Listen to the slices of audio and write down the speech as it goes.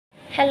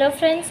Hello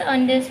friends,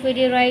 on this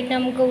video right now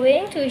I'm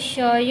going to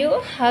show you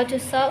how to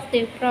solve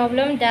the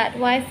problem that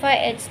Wi-Fi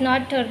is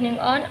not turning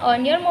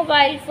on your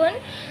mobile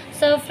phone.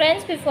 So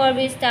friends, before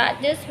we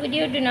start this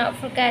video, do not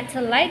forget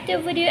to like the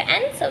video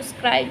and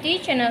subscribe the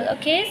channel.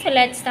 Okay, so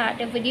let's start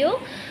the video.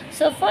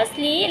 So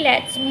firstly,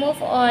 let's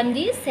move on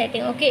the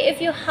setting. Okay, if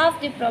you have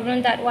the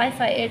problem that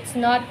Wi-Fi it's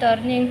not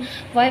turning,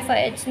 Wi-Fi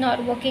it's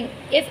not working,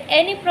 if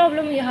any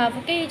problem you have,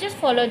 okay, you just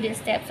follow these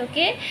steps.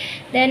 Okay,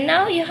 then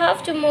now you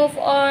have to move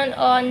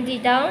on the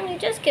down. You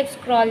just keep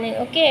scrolling.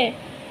 Okay,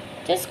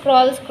 just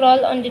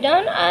scroll on the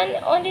down, and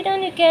on the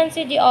down you can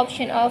see the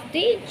option of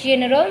the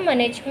general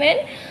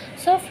management.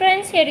 So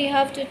friends, here you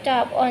have to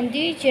tap on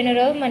the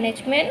general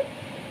management.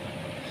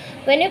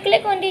 When you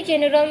click on the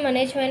general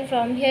management,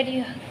 from here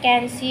you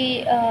can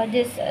see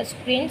this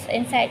screens.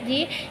 Inside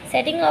the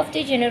setting of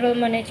the general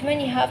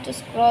management, you have to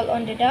scroll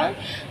on the down.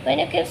 When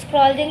you keep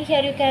scrolling,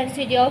 here you can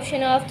see the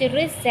option of the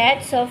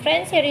reset. So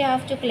friends, here you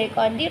have to click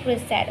on the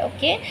reset.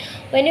 Okay,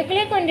 when you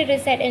click on the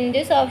reset, in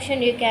this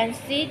option you can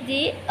see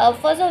the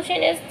first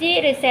option is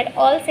the reset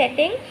all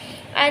setting,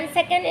 and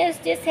second is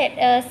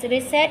the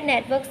reset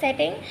network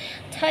setting,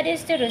 third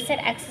is the reset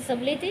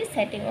accessibility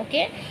setting.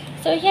 Okay,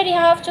 so here you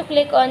have to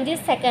click on the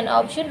second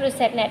option,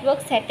 reset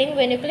network setting.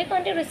 When you click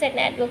on the reset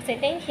network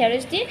setting, here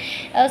is the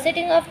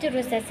setting of the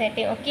reset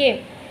setting.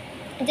 Okay,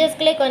 just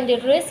click on the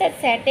reset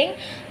setting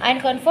and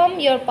confirm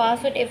your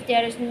password. If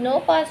there is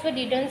no password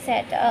you don't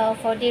set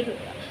for the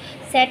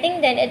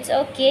setting, then it's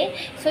okay.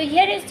 So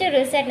here is the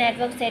reset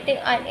network setting,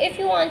 and if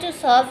you want to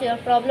solve your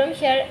problem,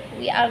 here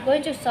we are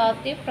going to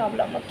solve the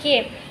problem.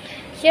 Okay,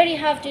 here you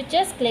have to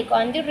just click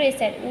on the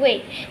reset.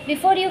 Wait,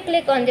 before you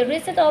click on the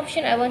reset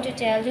option, I want to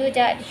tell you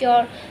that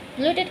your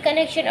Bluetooth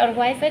connection or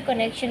Wi-Fi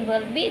connection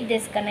will be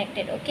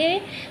disconnected.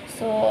 Okay,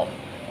 so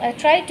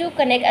try to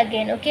connect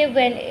again. Okay,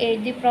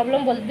 when the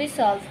problem will be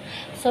solved.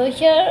 So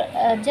here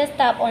just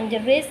tap on the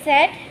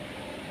reset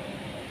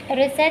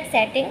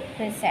setting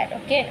reset.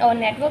 Okay, or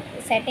network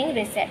setting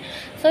reset.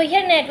 So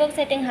here network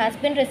setting has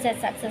been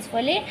reset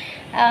successfully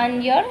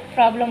and your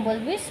problem will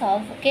be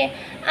solved. Okay,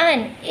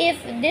 and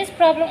if this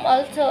problem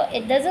also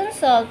it doesn't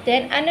solve,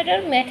 then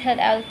another method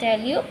I'll tell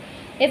you.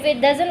 If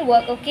it doesn't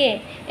work,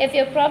 okay, if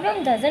your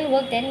problem doesn't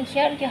work, then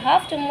here you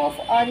have to move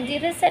on the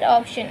reset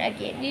option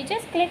again. You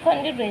just click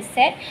on the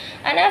reset,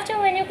 and after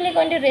when you click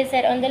on the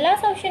reset, on the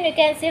last option you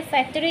can see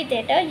factory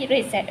data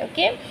reset.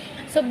 Okay,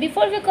 so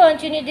before we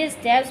continue these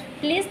steps,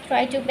 please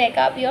try to back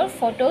up your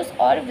photos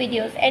or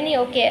videos,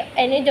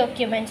 any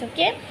documents.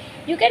 Okay,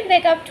 you can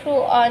back up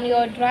through on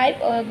your drive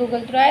or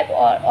Google Drive,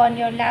 or on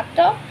your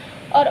laptop,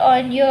 or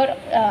on your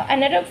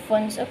another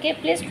phones. Okay,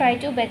 please try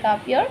to back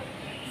up your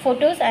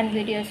photos and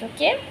videos.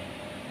 Okay,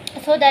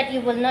 so that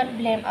you will not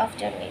blame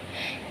after me.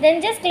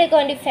 Then just click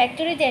on the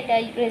factory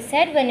data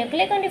reset. When you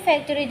click on the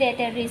factory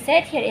data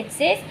reset, here it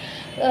says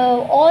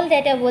all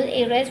data will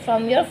erase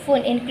from your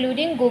phone,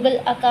 including Google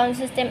account,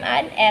 system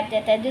and app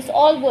data. This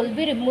all will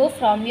be removed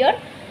from your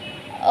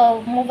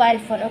mobile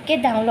phone.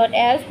 Okay, download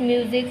apps,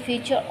 music,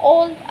 feature,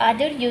 all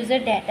other user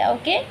data.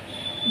 Okay,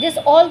 this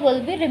all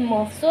will be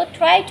removed. So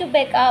try to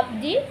back up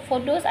the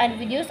photos and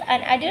videos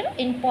and other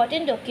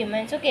important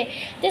documents. Okay,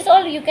 this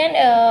all you can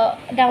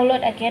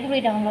download again,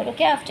 re-download.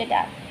 Okay, after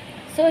that,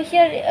 so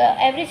here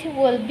everything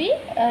will be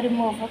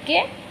removed.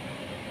 Okay,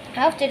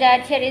 after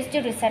that, here is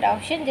the reset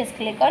option. Just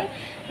click on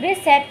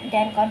reset,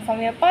 then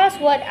confirm your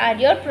password, and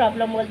your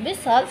problem will be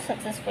solved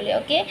successfully.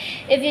 Okay,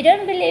 if you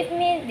don't believe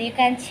me, you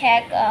can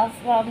check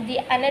from the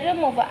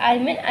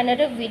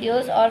another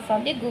videos, or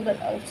from the Google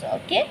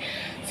also. Okay,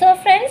 so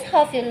friends,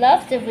 hope you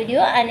love the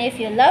video, and if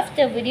you love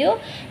the video,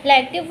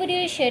 like the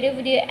video, share the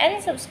video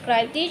and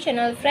subscribe the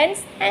channel.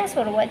 Friends, thanks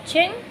for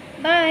watching.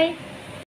 Bye.